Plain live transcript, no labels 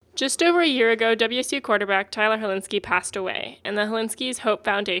Just over a year ago, WSU quarterback Tyler Hilinski passed away, and the Hilinski's Hope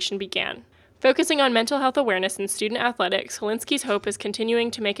Foundation began. Focusing on mental health awareness in student athletics, Hilinski's Hope is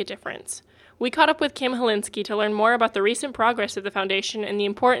continuing to make a difference. We caught up with Kim Hilinski to learn more about the recent progress of the foundation and the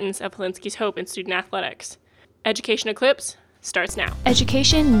importance of Hilinski's Hope in student athletics. Education Eclipse starts now.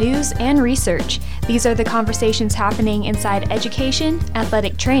 Education, news, and research. These are the conversations happening inside education,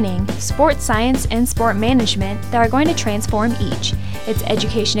 athletic training, sports science, and sport management that are going to transform each. It's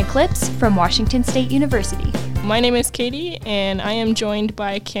Education Eclipse from Washington State University. My name is Katie, and I am joined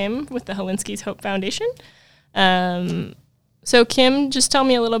by Kim with the Hilinski's Hope Foundation. So Kim, just tell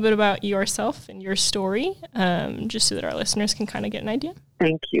me a little bit about yourself and your story, just so that our listeners can kind of get an idea.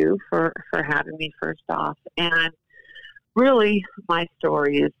 Thank you for having me first off. And really, my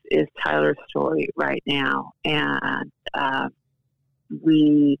story is Tyler's story right now. And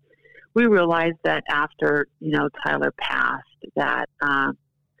we realized that after, Tyler passed, that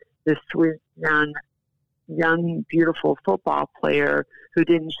this sweet, young, beautiful football player who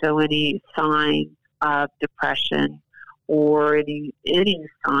didn't show any signs of depression or any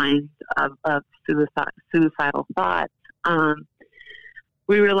signs of suicidal thoughts,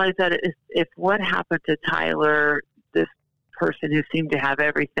 we realized that if what happened to Tyler, this person who seemed to have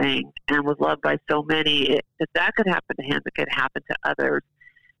everything and was loved by so many, if that could happen to him, it could happen to others.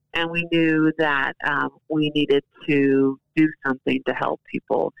 And we knew that we needed to do something to help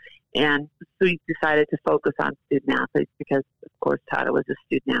people. And so we decided to focus on student athletes because, of course, Tyler was a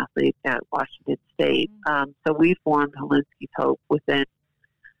student athlete at Washington State. So we formed Hilinski's Hope within,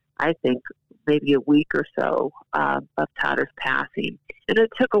 I think, maybe a week or so of Tyler's passing. And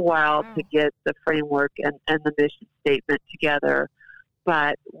it took a while to get the framework and the mission statement together,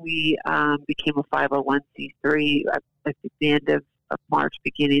 but we became a 501c3 at the end of March,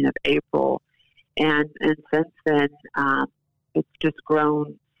 beginning of April. And since then, it's just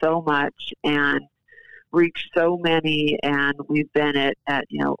grown so much and reached so many, and we've been at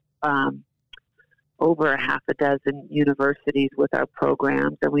over a half a dozen universities with our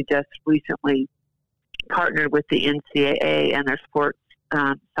programs, and we just recently partnered with the NCAA and their Sports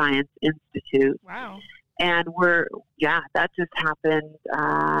Science Institute. Wow. And that just happened.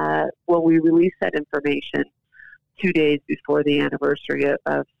 We released that information 2 days before the anniversary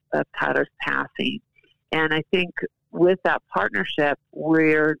of Tyler's passing. And I think with that partnership,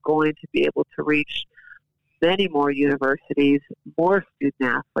 we're going to be able to reach many more universities, more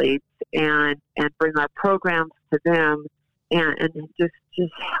student athletes, and bring our programs to them, and just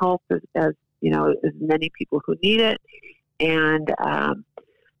help as many people who need it, and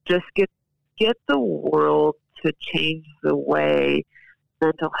just get the world to change the way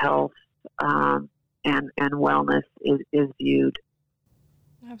mental health and wellness is viewed.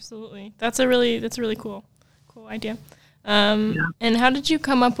 Absolutely, that's a really cool idea. And how did you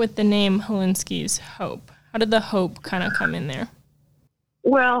come up with the name Hilinski's Hope? How did the hope kind of come in there?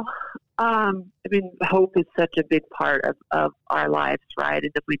 Well, hope is such a big part of our lives, right?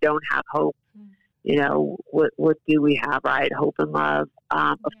 And if we don't have hope, what do we have, right? Hope and love.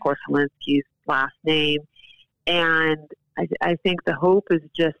 Of course, Hilinski's last name. And I think the hope is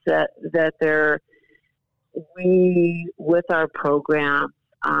just that we, with our program,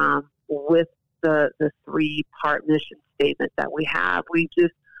 with the 3-part mission statement that we have, we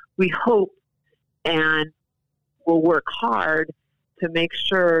hope and we'll work hard to make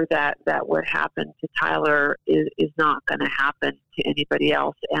sure that what happened to Tyler is not going to happen to anybody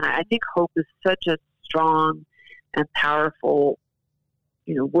else. And I think hope is such a strong and powerful,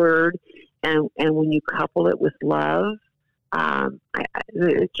 word. And when you couple it with love,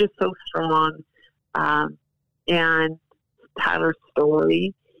 it's just so strong. And Tyler's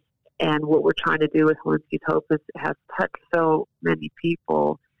story and what we're trying to do with Hilinski's Hope has touched so many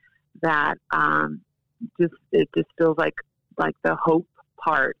people that it just feels like the hope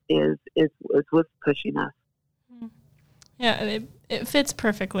part is what's pushing us. Yeah, it fits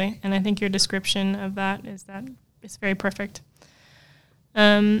perfectly, and I think your description of that is very perfect.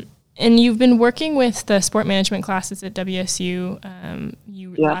 And you've been working with the sport management classes at WSU.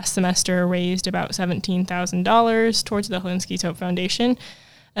 Last semester raised about $17,000 towards the Hilinski's Hope Foundation.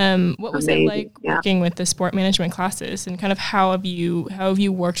 What was it like working with the sport management classes, and kind of how have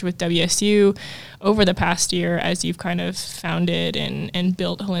you worked with WSU over the past year as you've kind of founded and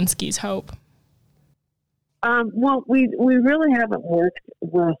built Hilinski's Hope? We really haven't worked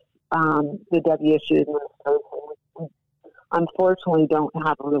with the WSU administration. We unfortunately don't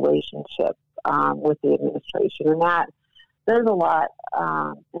have a relationship with the administration, and that there's a lot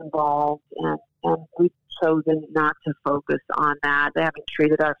involved, and we've chosen not to focus on that. They haven't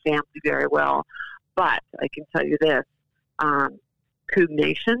treated our family very well. But I can tell you this, Coug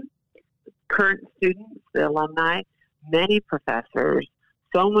Nation, current students, the alumni, many professors,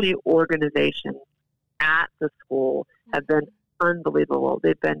 so many organizations at the school have been unbelievable.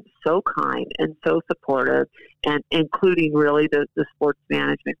 They've been so kind and so supportive, and including really the sports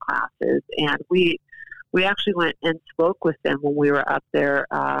management classes. And we actually went and spoke with them when we were up there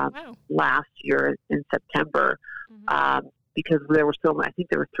last year in September, because there were I think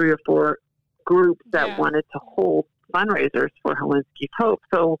there were 3 or 4 groups that wanted to hold fundraisers for Hilinski's Hope.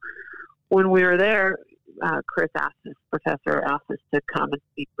 So when we were there, Professor asked us to come and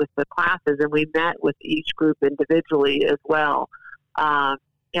speak with the classes, and we met with each group individually as well. And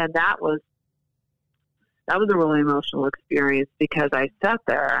that was a really emotional experience, because I sat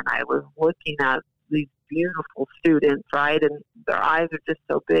there and I was looking at these beautiful students, right? And their eyes are just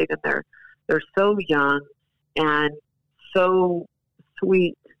so big, and they're so young and so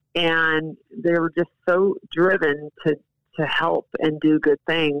sweet, and they were just so driven to help and do good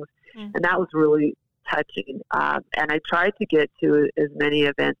things. And that was really touching. And I tried to get to as many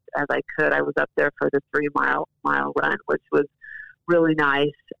events as I could. I was up there for the 3-mile run, which was really nice.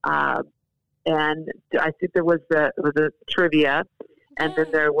 And I think there was a trivia, and then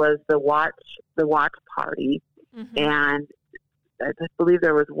there was the watch party, and I believe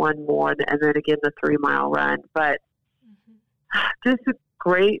there was one more, and then again the 3-mile run. But just a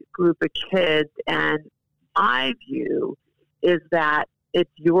great group of kids, and my view is that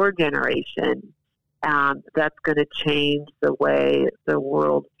it's your generation that's going to change the way the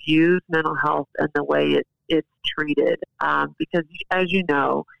world views mental health and the way it's treated. Because, as you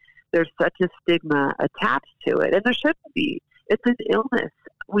know, there's such a stigma attached to it, and there shouldn't be. It's an illness.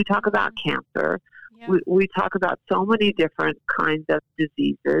 We talk about cancer. Yeah. We talk about so many different kinds of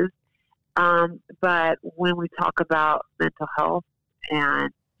diseases. But when we talk about mental health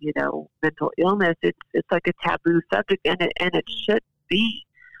and, mental illness, it's like a taboo subject, and it should be.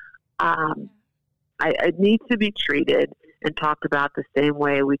 It needs to be treated and talked about the same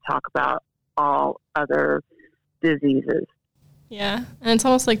way we talk about all other diseases. Yeah, and it's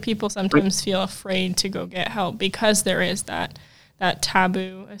almost like people sometimes feel afraid to go get help because there is that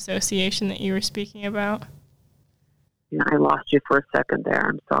taboo association that you were speaking about. I lost you for a second there.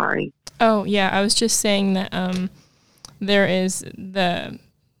 I'm sorry. Oh, yeah, I was just saying that there is the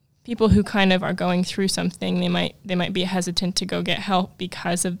people who kind of are going through something, they might be hesitant to go get help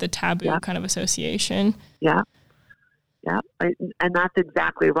because of the taboo kind of association. Yeah. Yeah. And that's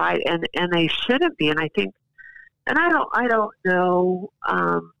exactly right. And they shouldn't be. And I think, and I don't know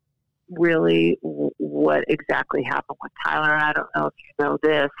really what exactly happened with Tyler. I don't know if you know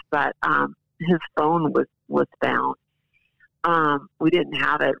this, but his phone was found. We didn't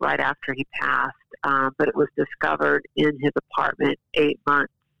have it right after he passed, but it was discovered in his apartment 8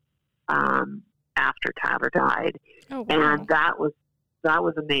 months after Tyler died. Oh, wow. And that was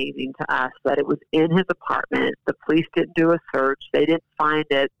amazing to us, that it was in his apartment. The police didn't do a search. They didn't find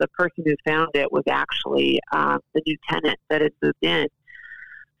it. The person who found it was actually the new tenant that had moved in.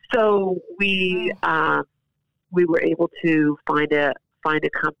 So we were able to find a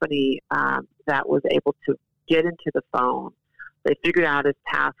company that was able to get into the phone. They figured out his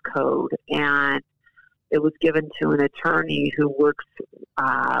passcode, and it was given to an attorney who works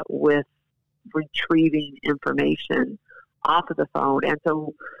with retrieving information off of the phone. And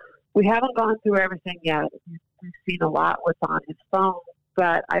so we haven't gone through everything yet. We've seen a lot what's on his phone,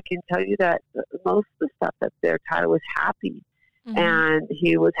 but I can tell you that most of the stuff that's there, Tyler was happy, and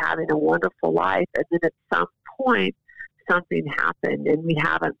he was having a wonderful life. And then at some point, something happened, and we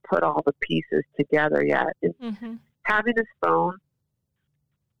haven't put all the pieces together yet. And having his phone,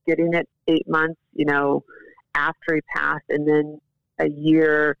 getting it 8 months, after he passed, and then a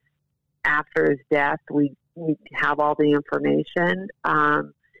year after his death, we have all the information.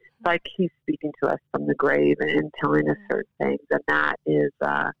 Like he's speaking to us from the grave and telling us certain things, and that is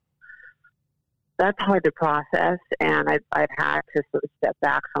that's hard to process. And I've had to sort of step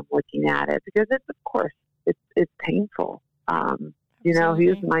back from looking at it, because it's, of course, it's painful. He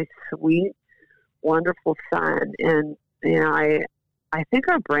was my sweet, wonderful son, and I think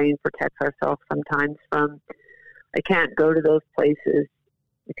our brain protects ourselves sometimes from. I can't go to those places,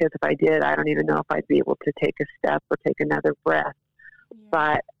 because if I did, I don't even know if I'd be able to take a step or take another breath. Yeah.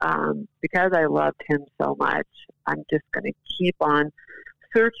 But because I loved him so much, I'm just going to keep on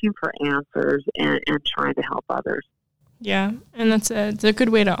searching for answers and trying to help others. Yeah, and it's a good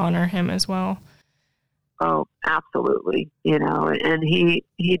way to honor him as well. Oh, absolutely. And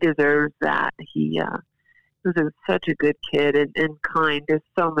he deserves that. He was such a good kid and kind to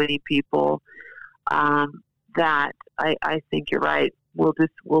so many people that I think you're right. We'll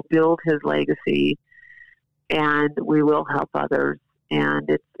build his legacy, and we will help others. And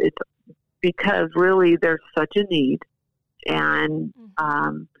it's because really there's such a need, and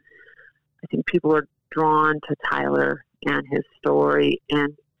I think people are drawn to Tyler and his story,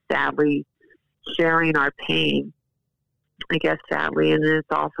 and sadly sharing our pain. I guess sadly, and it's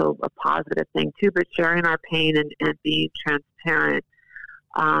also a positive thing too, but sharing our pain and being transparent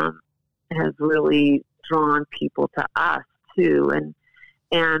has really drawn people to us too.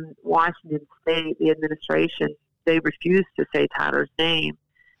 And Washington State, the administration, they refused to say Tyler's name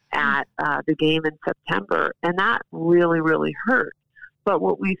at the game in September, and that really, really hurt. But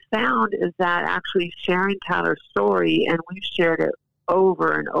what we found is that actually sharing Tyler's story, and we've shared it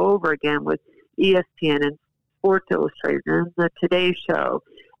over and over again with ESPN and Sports Illustrated and the Today Show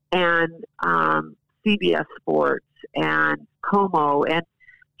and CBS Sports and Como and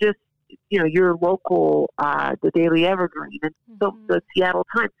just, your local, the Daily Evergreen and the Seattle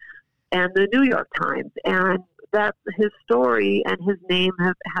Times and the New York Times. And that his story and his name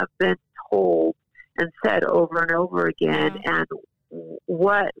have been told and said over and over again. And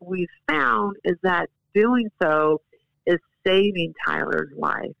what we've found is that doing so is saving Tyler's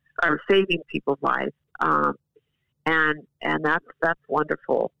life, or saving people's lives. And that's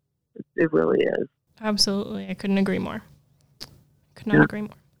wonderful. It really is. Absolutely. I couldn't agree more. Could not agree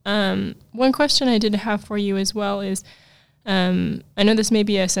more. One question I did have for you as well is, I know this may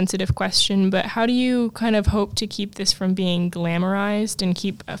be a sensitive question, but how do you kind of hope to keep this from being glamorized and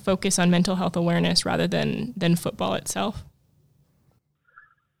keep a focus on mental health awareness rather than football itself?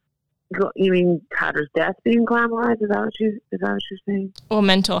 You mean Tyler's death being glamorized? Is that what you're saying? Well,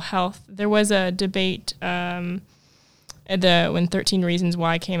 mental health. There was a debate when 13 Reasons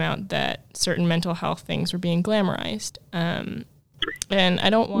Why came out that certain mental health things were being glamorized. And I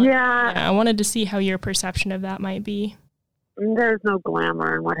don't want. I wanted to see how your perception of that might be. There's no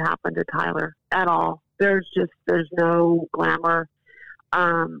glamour in what happened to Tyler at all. There's no glamour.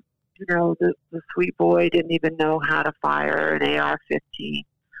 The sweet boy didn't even know how to fire an AR-15.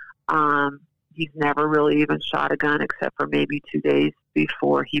 He's never really even shot a gun except for maybe 2 days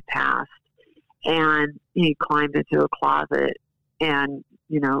before he passed. And he climbed into a closet and,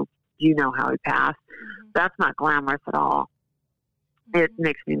 you know how he passed. Mm-hmm. That's not glamorous at all. Mm-hmm. It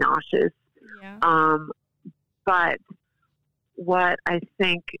makes me nauseous. Yeah. But what I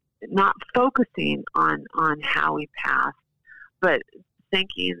think, not focusing on how he passed, but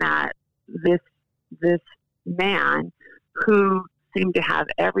thinking that this man who seemed to have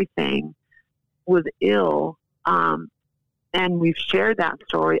everything was ill, and we've shared that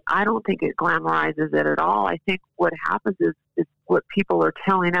story. I don't think it glamorizes it at all. I think what happens is what people are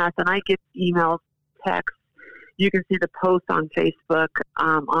telling us, and I get emails, texts. You can see the posts on Facebook,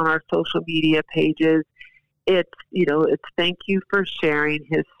 on our social media pages. It's thank you for sharing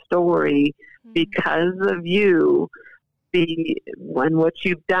his story. Mm-hmm. Because of you, and what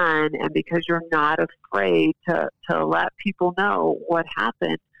you've done, and because you're not afraid to let people know what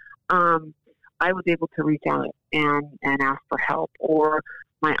happened. I was able to reach out and ask for help, or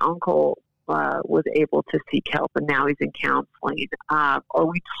my uncle was able to seek help, and now he's in counseling. Or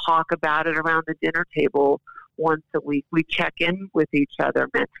we talk about it around the dinner table once a week. We check in with each other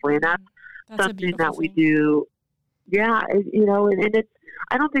mentally, and that's something that we do. Yeah, and it's.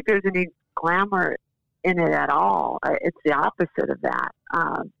 I don't think there's any glamour in it at all. It's the opposite of that.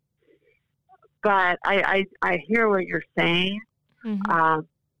 But I hear what you're saying. Mm-hmm.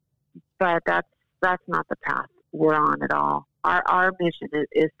 But that's not the path we're on at all. Our mission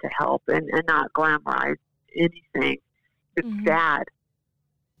is to help and not glamorize anything. It's mm-hmm. sad.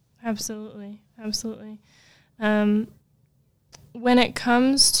 Absolutely. When it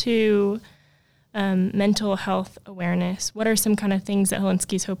comes to mental health awareness, what are some kind of things that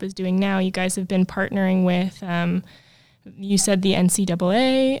Hilinski's Hope is doing now? You guys have been partnering with, you said the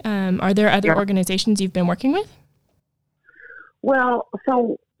NCAA. Are there other organizations you've been working with? Well,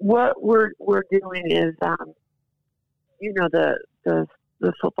 so what we're doing is,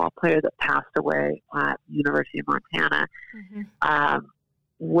 the football player that passed away at University of Montana. Mm-hmm.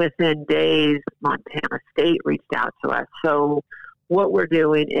 Within days, Montana State reached out to us. So what we're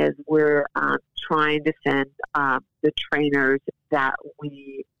doing is we're trying to send the trainers that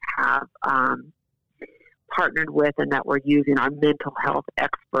we have partnered with and that we're using, our mental health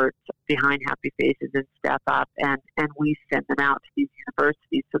experts behind Happy Faces and Step Up, and we send them out to these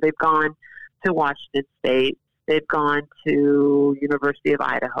universities. So they've gone to Washington State, they've gone to University of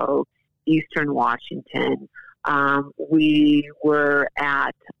Idaho, Eastern Washington. We were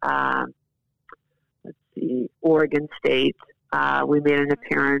at, Oregon State. We made an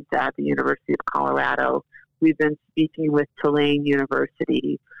appearance at the University of Colorado. We've been speaking with Tulane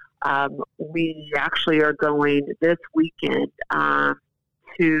University. we actually are going this weekend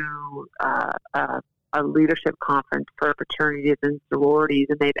to a leadership conference for fraternities and sororities,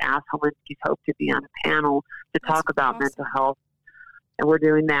 and they've asked Hilinski's Hope to be on a panel to talk about mental health, and we're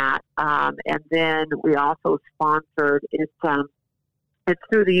doing that. And then we also sponsored, it's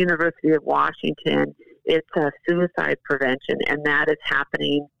through the University of Washington, it's suicide prevention, and that is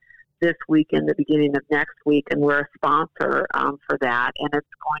happening this weekend, the beginning of next week, and we're a sponsor for that, and it's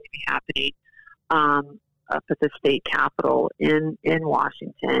going to be happening up at the state capitol in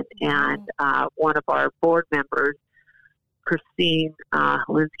Washington. And one of our board members, Christine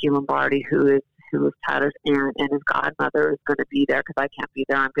Hilinski Lombardi, who is Tyler's aunt and his godmother, is going to be there because I can't be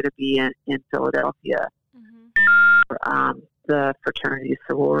there. I'm going to be in Philadelphia for the fraternity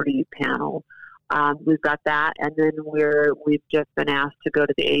sorority panel. We've got that, and then we've just been asked to go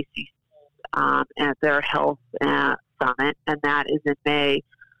to the ACC at their health summit, and that is in May.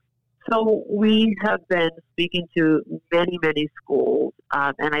 So we have been speaking to many, many schools,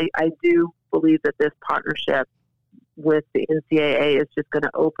 and I do believe that this partnership with the NCAA is just going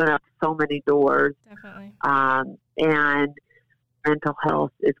to open up so many doors. Definitely. And mental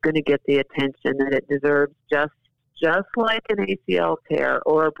health is going to get the attention that it deserves, just like an ACL tear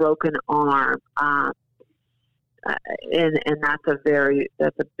or a broken arm. And that's a very,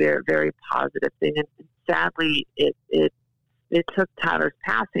 very positive thing. And sadly, it took Tyler's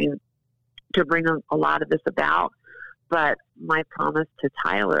passing to bring a lot of this about. But my promise to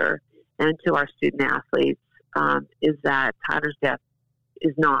Tyler and to our student athletes is that Tyler's death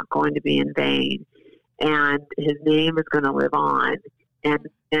is not going to be in vain, and his name is going to live on, and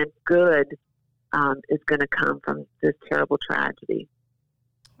good is going to come from this terrible tragedy.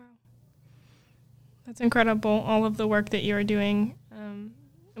 Wow. That's incredible, all of the work that you're doing.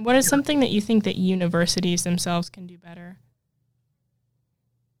 What is something that you think that universities themselves can do better?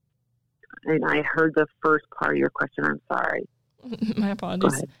 And I heard the first part of your question. I'm sorry. My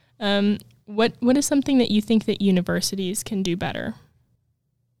apologies. What is something that you think that universities can do better?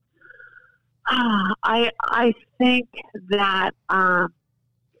 I think that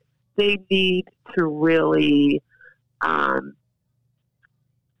they need to really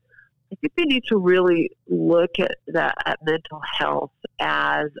look at mental health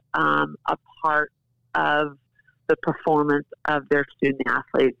as a part of the performance of their student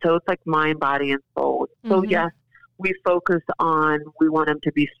athletes. So it's like mind, body, and soul. So yes, we focus on, we want them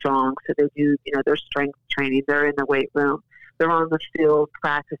to be strong. So they do, their strength training. They're in the weight room. They're on the field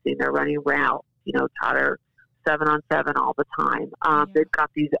practicing. They're running routes. Tyler 7-on-7 all the time. They've got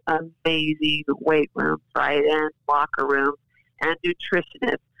these amazing weight rooms, right, and locker rooms and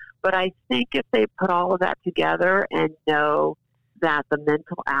nutritionists. But I think if they put all of that together and know that the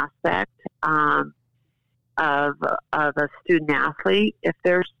mental aspect of a student athlete, if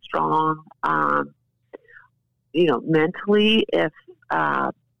they're strong, mentally, if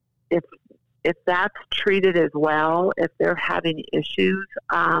that's treated as well, if they're having issues,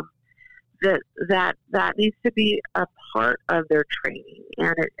 that needs to be a part of their training,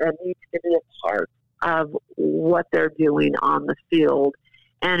 and it needs to be a part of what they're doing on the field,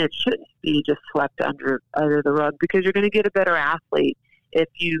 and it shouldn't be just swept under the rug, because you're going to get a better athlete if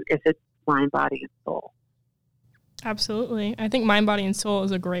it's mind, body, and soul. Absolutely. I think mind, body, and soul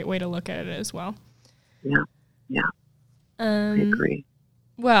is a great way to look at it as well. Yeah. I agree.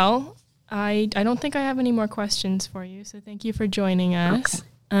 Well, I don't think I have any more questions for you, so thank you for joining us.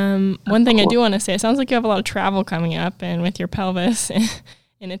 Okay. One thing I do want to say, it sounds like you have a lot of travel coming up, and with your pelvis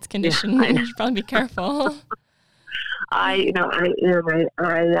in its condition, you should probably be careful. I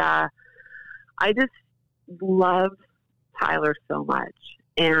just love Tyler so much,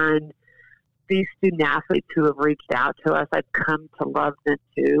 and these student athletes who have reached out to us, I've come to love them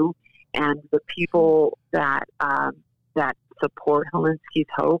too, and the people that support Hilinski's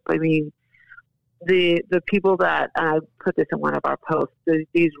Hope. I mean, the people that, I put this in one of our posts,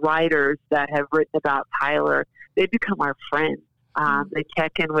 these writers that have written about Tyler, they become our friends. They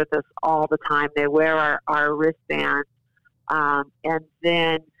check in with us all the time. They wear our wristbands. And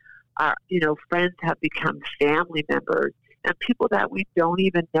then, friends have become family members, and people that we don't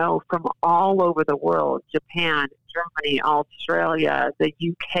even know from all over the world: Japan, Germany, Australia, the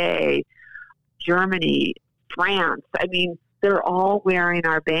UK, Germany, France. I mean, they're all wearing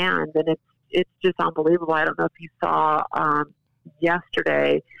our band, and it's just unbelievable. I don't know if you saw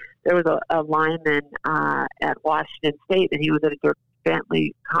yesterday, there was a lineman at Washington State, and he was at a Dirk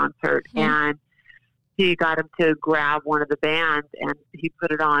Bentley concert, and he got him to grab one of the bands, and he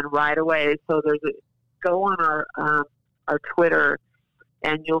put it on right away. So go on our Twitter,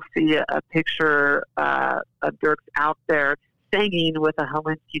 and you'll see a picture of Dirk's out there singing with a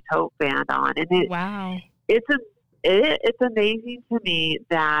Hilinski Tote band on. And wow. It's amazing to me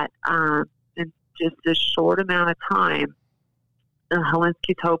that in just a short amount of time, the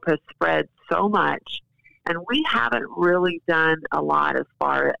Hilinski Tote has spread so much. And we haven't really done a lot as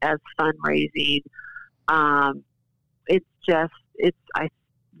far as fundraising.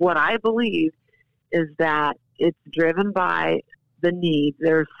 What I believe is that it's driven by the need.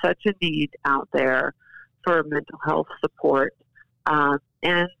 There's such a need out there for mental health support. And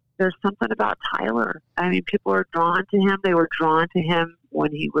there's something about Tyler. I mean, people are drawn to him. They were drawn to him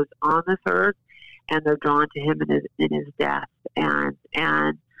when he was on this earth, and they're drawn to him in his death. And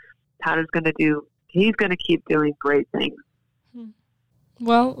Tyler's he's going to keep doing great things.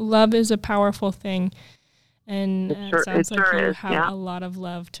 Well, love is a powerful thing. And it sounds like you have a lot of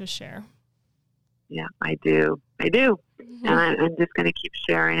love to share. Yeah, I do. Mm-hmm. And I'm just going to keep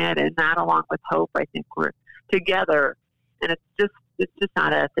sharing it. And that, along with hope, I think we're together. And it's just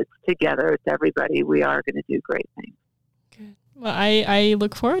not us. It's together. It's everybody. We are going to do great things. Good. Well, I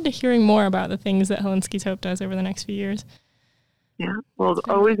look forward to hearing more about the things that Hilinski's Hope does over the next few years. Yeah. Well,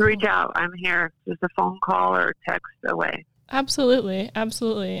 always reach out. I'm here. Just a phone call or text away. Absolutely.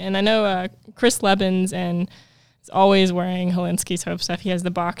 And I know Chris Lebens is always wearing Hilinski's Hope stuff. He has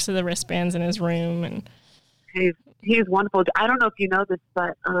the box of the wristbands in his room, and he's wonderful. I don't know if you know this,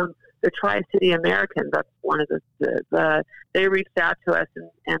 but the Tri-City Americans, that's one of the they reached out to us,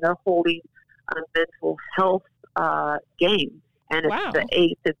 and they're holding a mental health game, and it's the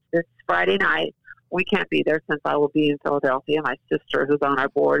 8th. It's this Friday night. We can't be there since I will be in Philadelphia. My sister, who's on our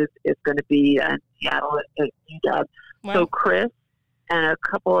board, is going to be in Seattle at UW. Wow. So Chris and a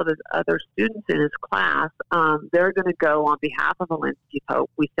couple of his other students in his class, they're going to go on behalf of Hilinski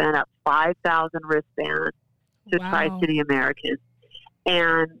Hope. We sent up 5,000 wristbands to Tri-City Americans,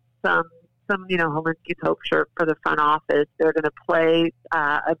 and some Hilinski Hope shirt for the front office. They're going to play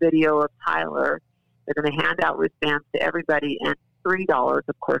a video of Tyler. They're going to hand out wristbands to everybody, and $3,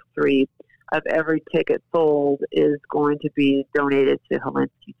 of course, $3 of every ticket sold is going to be donated to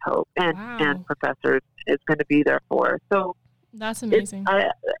Hilinski Hope, and professors is going to be there for us. So that's amazing.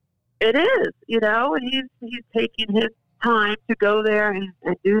 It is, and he's taking his time to go there and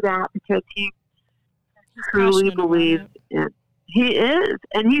do that because he truly believes in. He is,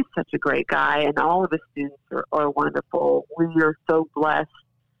 and he's such a great guy, and all of his students are wonderful. We are so blessed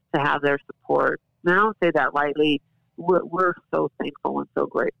to have their support. And I don't say that lightly. We're so thankful and so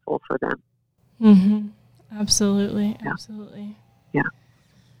grateful for them. Mm-hmm. Absolutely. Yeah.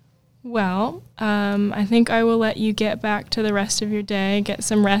 Well, I think I will let you get back to the rest of your day, get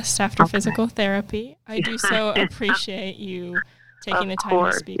some rest after physical therapy. I do so appreciate you taking the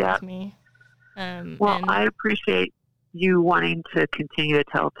time to speak with me. I appreciate you wanting to continue to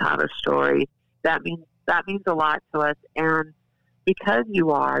tell Tyler's story. That means a lot to us. And because you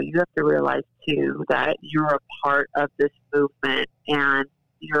have to realize too that you're a part of this movement and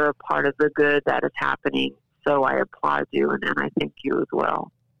you're a part of the good that is happening. So I applaud you, and I thank you as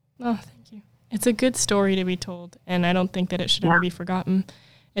well. Oh, thank you. It's a good story to be told, and I don't think that it should ever be forgotten.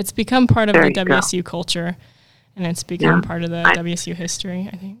 It's become part of the WSU culture, and it's become part of the WSU history,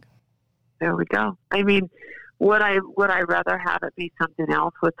 I think. There we go. I mean, would I rather have it be something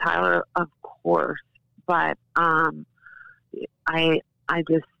else with Tyler? Of course, but I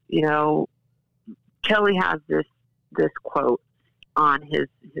just, Kelly has this quote on his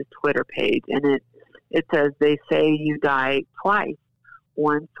Twitter page, and it says, "They say you die twice.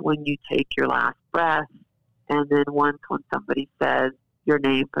 Once when you take your last breath, and then once when somebody says your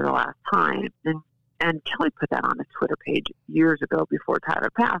name for the last time." And Kelly put that on his Twitter page years ago before Tyler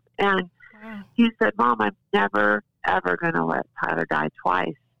passed. And he said, "Mom, I'm never, ever going to let Tyler die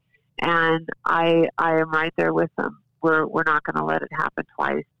twice." And I am right there with him. We're not going to let it happen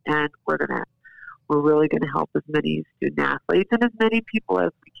twice. And we're really going to help as many student athletes and as many people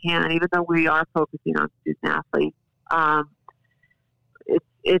as we can, even though we are focusing on student athletes.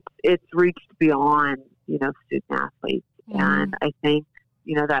 It's reached beyond, student athletes. And I think,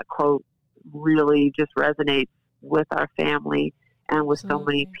 that quote really just resonates with our family and with so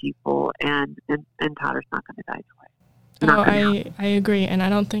many people, and Tyler's not going to die twice. I agree, and I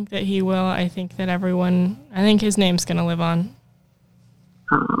don't think that he will. I think that I think his name's going to live on.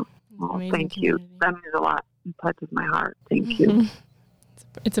 Well, thank you. That means a lot. It touches my heart. Thank you.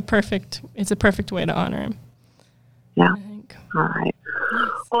 It's a perfect way to honor him. Yeah. All right. Yes.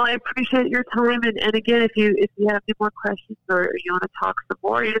 Well, I appreciate your time. And again, if you have any more questions or you want to talk some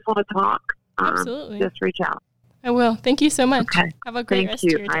more, you just want to talk, absolutely, just reach out. I will. Thank you so much. Okay. Have a great rest of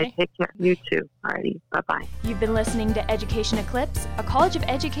your day. All right, take care. You too. All righty. Bye-bye. You've been listening to Education Eclipse, a College of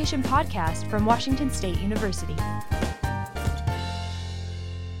Education podcast from Washington State University.